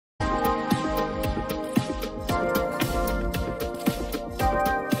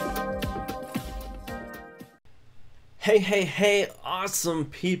Hey, awesome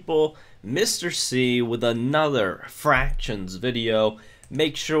people. Mr. C with another fractions video.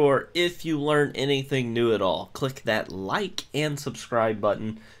 Make sure if you learn anything new at all, click that like and subscribe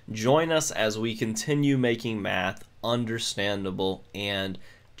button. Join us as we continue making math understandable and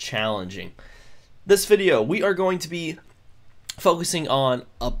challenging. This video, we are going to be focusing on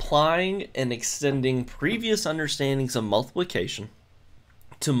applying and extending previous understandings of multiplication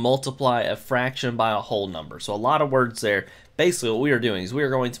to multiply a fraction by a whole number. So a lot of words there. Basically what we are doing is we are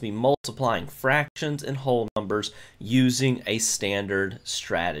going to be multiplying fractions and whole numbers using a standard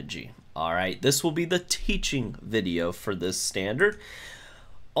strategy. Alright, this will be the teaching video for this standard.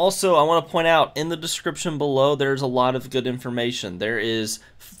 Also, I want to point out in the description below there's a lot of good information. There is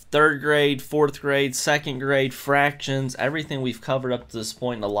third grade, fourth grade, second grade, fractions, everything we've covered up to this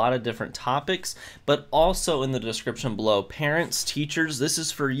point in a lot of different topics, but also in the description below, parents, teachers, this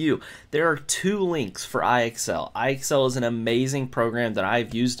is for you. There are 2 links for iExcel. iExcel is an amazing program that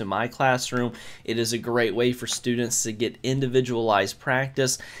I've used in my classroom. It is a great way for students to get individualized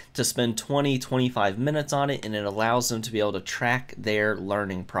practice, to spend 20-25 minutes on it, and it allows them to be able to track their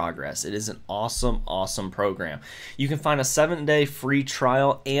learning progress. It is an awesome program. You can find a 7-day free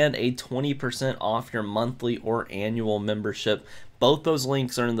trial and a 20% off your monthly or annual membership. Both those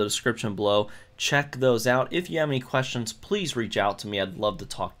links are in the description below. Check those out. If you have any questions, please reach out to me. I'd love to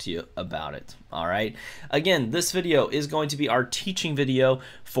talk to you about it. All right. Again, this video is going to be our teaching video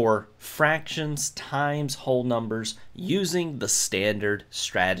for fractions times whole numbers using the standard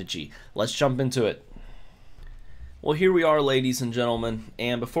strategy. Let's jump into it. Well, here we are, ladies and gentlemen,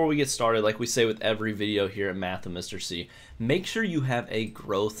 and before we get started, like we say with every video here at Math with Mr. C, make sure you have a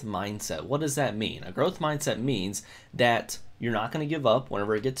growth mindset. What does that mean? A growth mindset means that you're not going to give up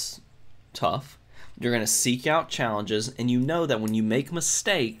whenever it gets tough. You're going to seek out challenges, and you know that when you make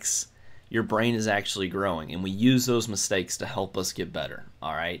mistakes, your brain is actually growing, and we use those mistakes to help us get better.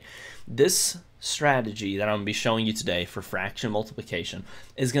 All right. This strategy that I'm going to be showing you today for fraction multiplication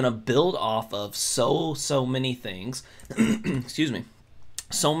is going to build off of so many things, excuse me,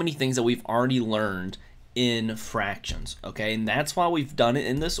 so many things that we've already learned in fractions, okay? And that's why we've done it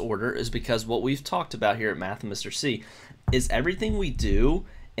in this order, is because what we've talked about here at Math with Mr. C is everything we do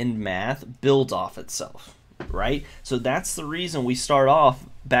in math builds off itself, right? So that's the reason we start off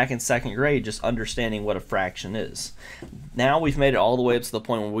back in 2nd grade just understanding what a fraction is. Now we've made it all the way up to the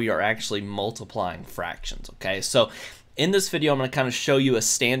point where we are actually multiplying fractions, okay? So in this video, I'm going to kind of show you a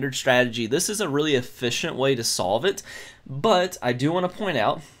standard strategy. This is a really efficient way to solve it, but I do want to point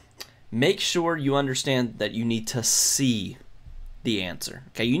out, make sure you understand that you need to see the answer.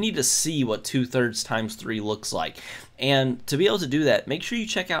 Okay, you need to see what 2/3 times 3 looks like. And to be able to do that, make sure you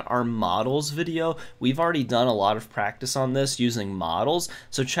check out our models video. We've already done a lot of practice on this using models,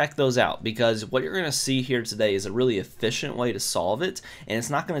 so check those out, because what you're going to see here today is a really efficient way to solve it, and it's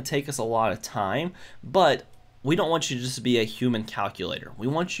not going to take us a lot of time, but we don't want you to just be a human calculator. We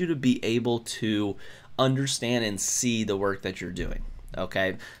want you to be able to understand and see the work that you're doing.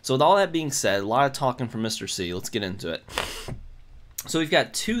 Okay, so with all that being said, a lot of talking from Mr. C, let's get into it. So we've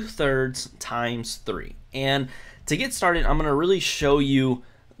got 2/3 times 3, and to get started, I'm going to really show you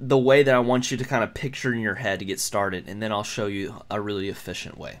the way that I want you to kind of picture in your head to get started, and then I'll show you a really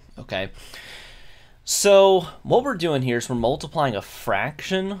efficient way, okay? So what we're doing here is we're multiplying a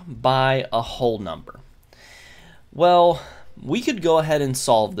fraction by a whole number. Well, we could go ahead and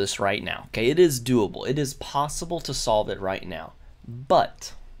solve this right now, okay? It is doable. It is possible to solve it right now,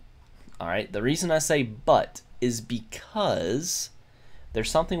 but, all right, the reason I say but is because there's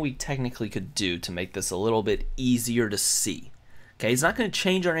something we technically could do to make this a little bit easier to see. Okay, it's not going to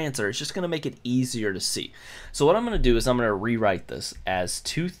change our answer, it's just going to make it easier to see. So what I'm going to do is I'm going to rewrite this as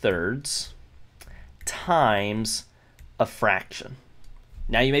 2/3 times a fraction.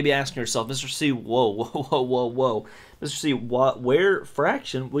 Now you may be asking yourself, Mr. C, whoa. Mr. C, where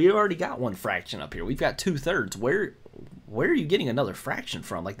fraction? We already got one fraction up here. We've got 2/3. Where are you getting another fraction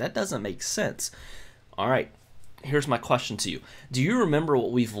from? Like, that doesn't make sense. All right. Here's my question to you. Do you remember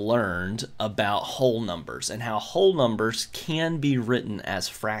what we've learned about whole numbers and how whole numbers can be written as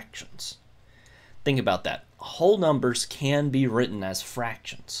fractions? Think about that. Whole numbers can be written as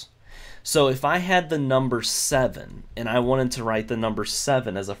fractions. So if I had the number 7 and I wanted to write the number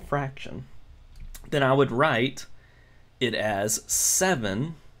 7 as a fraction, then I would write it as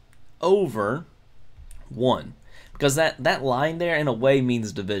 7 over 1. Because that line there, in a way,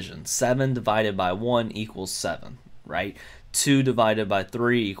 means division. 7 divided by 1 equals 7, right? 2 divided by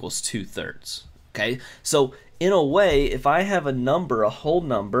 3 equals 2/3, okay? So, in a way, if I have a number, a whole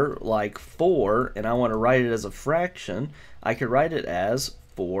number, like 4, and I want to write it as a fraction, I could write it as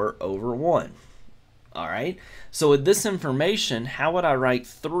 4 over 1. All right, so with this information, how would I write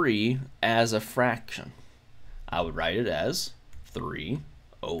 3 as a fraction? I would write it as 3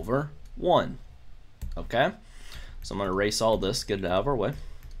 over 1. Okay, so I'm going to erase all this, get it out of our way.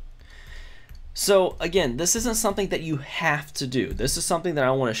 So again, this isn't something that you have to do. This is something that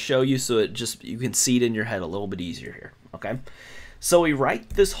I want to show you so you can see it in your head a little bit easier here. Okay, so we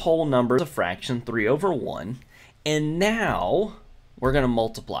write this whole number as a fraction, 3 over 1, and now we're going to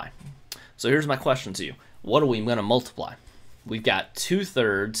multiply. So here's my question to you. What are we going to multiply? We've got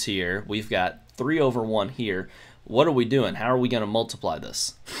 2/3 here. We've got 3 over 1 here. What are we doing? How are we going to multiply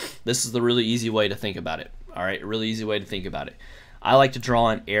this? This is the really easy way to think about it. All right, a really easy way to think about it. I like to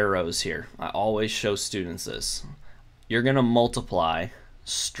draw in arrows here. I always show students this. You're going to multiply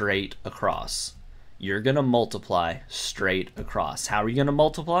straight across. You're going to multiply straight across. How are you going to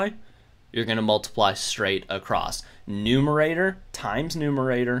multiply? You're going to multiply straight across. Numerator times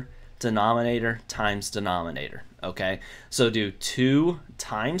numerator, denominator times denominator. Okay, so do 2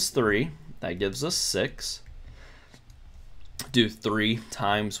 times 3, that gives us 6. Do 3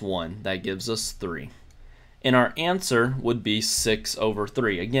 times 1, that gives us 3. And our answer would be 6 over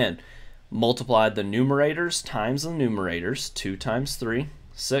 3. Again, multiply the numerators times the numerators. 2 times 3,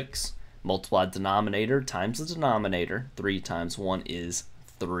 6. Multiply denominator times the denominator. 3 times 1 is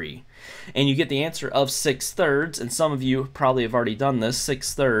 3. And you get the answer of 6/3. And some of you probably have already done this.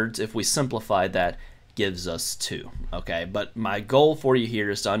 6/3, if we simplify that, gives us 2. Okay, but my goal for you here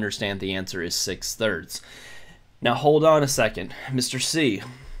is to understand the answer is 6/3. Now hold on a second. Mr. C,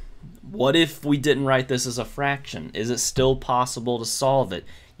 what if we didn't write this as a fraction? Is it still possible to solve it?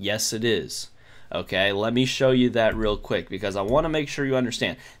 Yes, it is. Okay, let me show you that real quick because I want to make sure you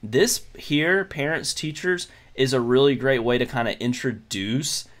understand. This here, parents, teachers, is a really great way to kind of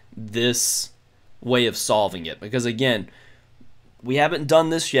introduce this way of solving it. Because again, we haven't done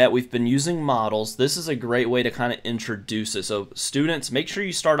this yet. We've been using models. This is a great way to kind of introduce it. So students, make sure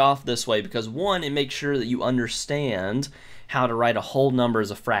you start off this way because one, it makes sure that you understand how to write a whole number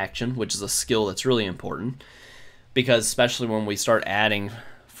as a fraction, which is a skill that's really important because especially when we start adding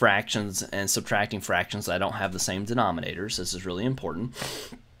fractions and subtracting fractions that don't have the same denominators, this is really important.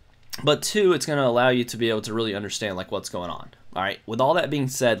 But two, it's going to allow you to be able to really understand like what's going on. All right, with all that being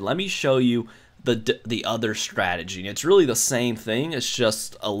said, let me show you the other strategy. It's really the same thing, it's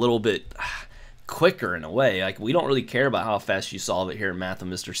just a little bit quicker in a way. Like, we don't really care about how fast you solve it here in Math with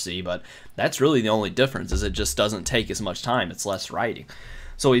Mr. C, but that's really the only difference, is it just doesn't take as much time. It's less writing.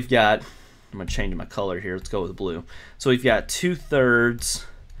 So we've got, I'm going to change my color here. Let's go with blue. So we've got 2/3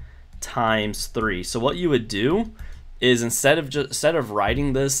 times 3. So what you would do is instead of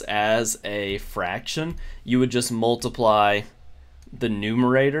writing this as a fraction, you would just multiply the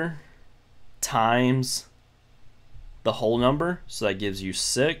numerator times the whole number. So that gives you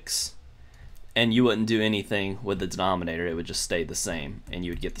 6. And you wouldn't do anything with the denominator. It would just stay the same, and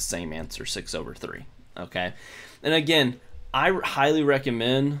you would get the same answer, 6/3. Okay, and again, I highly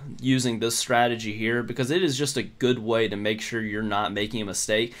recommend using this strategy here because it is just a good way to make sure you're not making a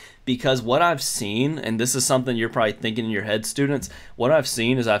mistake. Because what I've seen, and this is something you're probably thinking in your head, students, what I've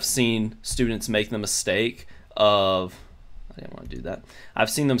seen is I've seen students make the mistake of, I didn't want to do that. I've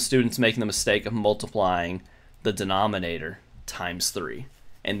seen students making the mistake of multiplying the denominator times 3.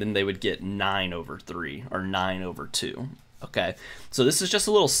 And then they would get 9/3 or 9/2. Okay, so this is just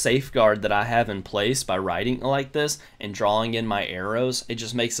a little safeguard that I have in place by writing like this and drawing in my arrows. It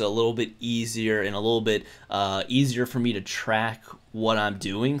just makes it a little bit easier and a little bit easier for me to track what I'm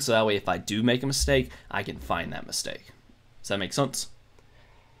doing. So that way, if I do make a mistake, I can find that mistake. Does that make sense?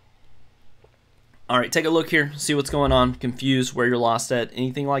 All right, take a look here, see what's going on, confused, where you're lost at,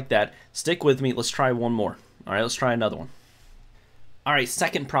 anything like that. Stick with me. Let's try one more. All right, let's try another one. All right,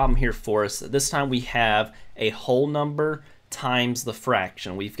 second problem here for us. This time we have a whole number times the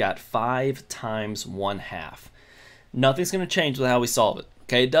fraction. We've got 5 times 1/2. Nothing's going to change with how we solve it.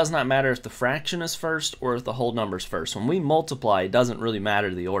 Okay, it does not matter if the fraction is first or if the whole number is first. When we multiply, it doesn't really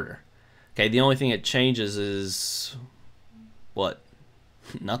matter the order. Okay, the only thing it changes is what?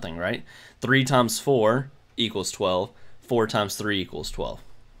 Nothing, right? 3 times 4 equals 12. 4 times 3 equals 12.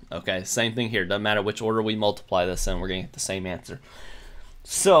 Okay, same thing here. Doesn't matter which order we multiply this in, we're going to get the same answer.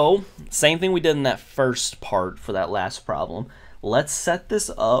 So, same thing we did in that first part for that last problem. Let's set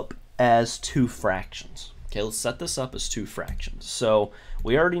this up as 2 fractions. Okay, let's set this up as 2 fractions. So,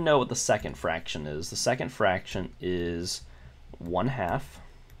 we already know what the second fraction is. The second fraction is 1/2.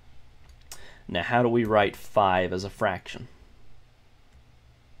 Now, how do we write 5 as a fraction?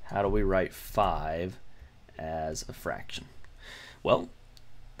 How do we write 5 as a fraction? Well,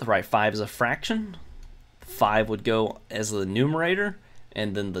 to write 5 as a fraction, 5 would go as the numerator,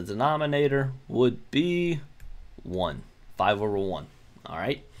 and then the denominator would be 1, 5 over 1. All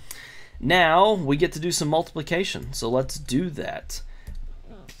right. Now we get to do some multiplication, so let's do that.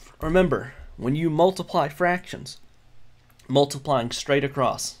 Remember, when you multiply fractions, multiplying straight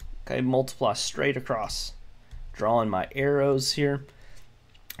across, okay, multiply straight across. Drawing my arrows here.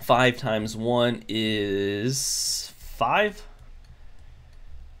 5 times 1 is 5.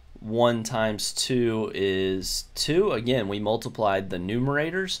 1 times 2 is 2. Again, we multiplied the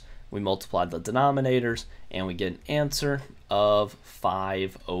numerators, we multiplied the denominators, and we get an answer of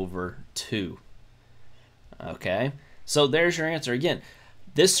 5 over 2. Okay, so there's your answer. Again,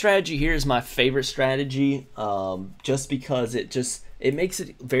 this strategy here is my favorite strategy, just because it makes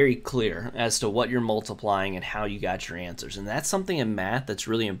it very clear as to what you're multiplying and how you got your answers. And that's something in math that's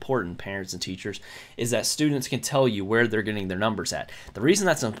really important, parents and teachers, is that students can tell you where they're getting their numbers at. The reason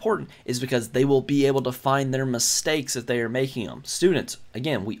that's important is because they will be able to find their mistakes if they are making them. Students,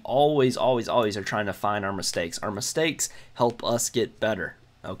 again, we always are trying to find our mistakes. Our mistakes help us get better,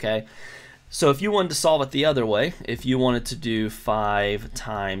 okay? So if you wanted to solve it the other way, if you wanted to do 5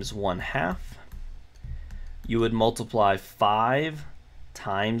 times 1/2, you would multiply 5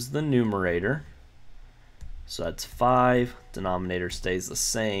 times the numerator. So that's 5, denominator stays the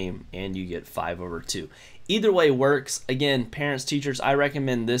same, and you get 5 over 2. Either way works. Again, parents, teachers, I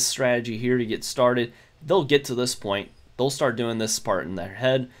recommend this strategy here to get started. They'll get to this point. They'll start doing this part in their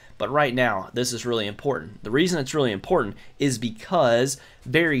head. But right now, this is really important. The reason it's really important is because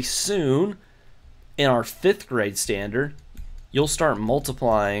very soon, in our 5th grade standard, you'll start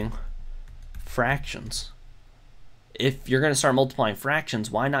multiplying fractions. If you're going to start multiplying fractions,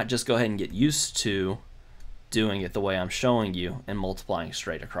 why not just go ahead and get used to doing it the way I'm showing you and multiplying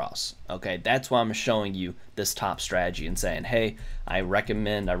straight across? Okay, that's why I'm showing you this top strategy and saying, hey, I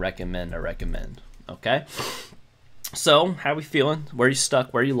recommend. Okay? So, how are we feeling? Where you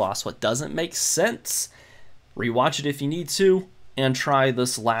stuck? Where you lost? What doesn't make sense? Rewatch it if you need to, and try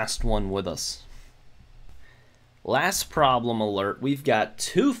this last one with us. Last problem alert, we've got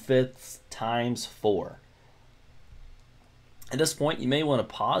 2/5 times 4. At this point, you may want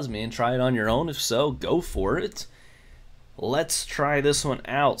to pause me and try it on your own. If so, go for it. Let's try this one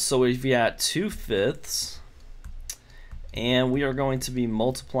out. So we've got 2/5, and we are going to be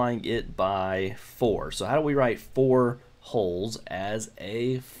multiplying it by 4. So how do we write 4 wholes as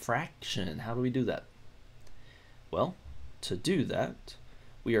a fraction? How do we do that? Well, to do that,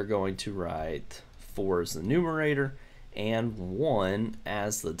 we are going to write 4 as the numerator and 1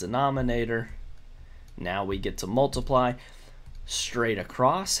 as the denominator. Now we get to multiply straight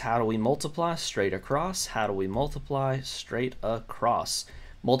across. How do we multiply? Straight across. How do we multiply? Straight across.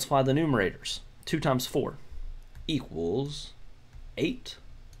 Multiply the numerators. 2 times 4 equals 8.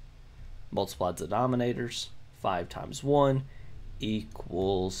 Multiply the denominators. 5 times 1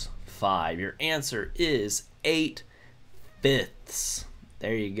 equals 5. Your answer is 8/5.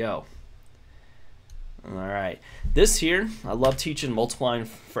 There you go. Alright, this here, I love teaching multiplying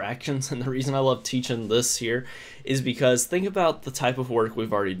fractions, and the reason I love teaching this here is because think about the type of work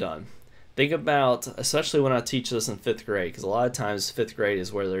we've already done. Think about, especially when I teach this in 5th grade, because a lot of times 5th grade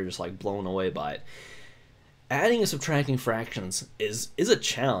is where they're just like blown away by it. Adding and subtracting fractions is a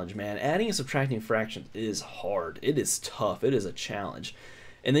challenge, man. Adding and subtracting fractions is hard. It is tough. It is a challenge.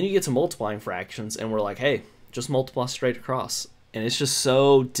 And then you get to multiplying fractions, and we're like, hey, just multiply straight across. And it's just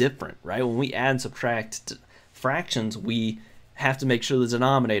so different, right? When we add and subtract fractions, we have to make sure the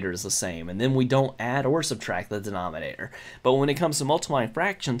denominator is the same, and then we don't add or subtract the denominator. But when it comes to multiplying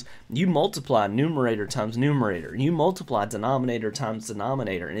fractions, you multiply numerator times numerator, you multiply denominator times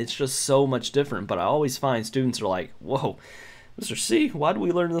denominator, and it's just so much different. But I always find students are like, whoa, Mr. C, why did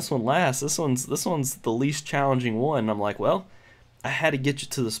we learn this one last? This one's the least challenging one. And I'm like, well, I had to get you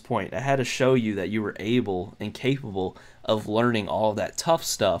to this point. I had to show you that you were able and capable of learning all of that tough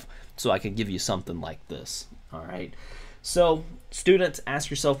stuff so I could give you something like this. All right. So, students,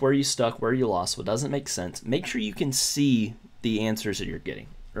 ask yourself where you stuck, where you lost, what doesn't make sense. Make sure you can see the answers that you're getting.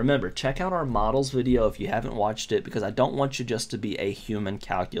 Remember, check out our models video if you haven't watched it, because I don't want you just to be a human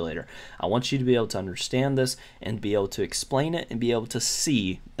calculator. I want you to be able to understand this and be able to explain it and be able to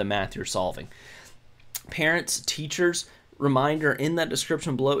see the math you're solving. Parents, teachers, reminder in that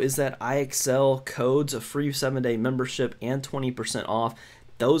description below is that iExcel codes, a free 7-day membership, and 20% off.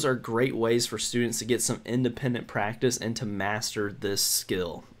 Those are great ways for students to get some independent practice and to master this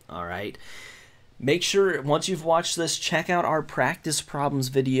skill. All right. Make sure once you've watched this, check out our practice problems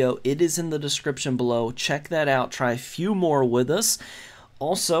video. It is in the description below. Check that out. Try a few more with us.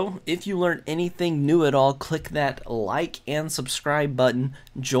 Also, if you learned anything new at all, click that like and subscribe button.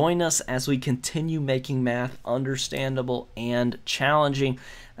 Join us as we continue making math understandable and challenging.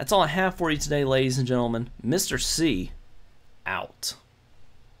 That's all I have for you today, ladies and gentlemen. Mr. C, out.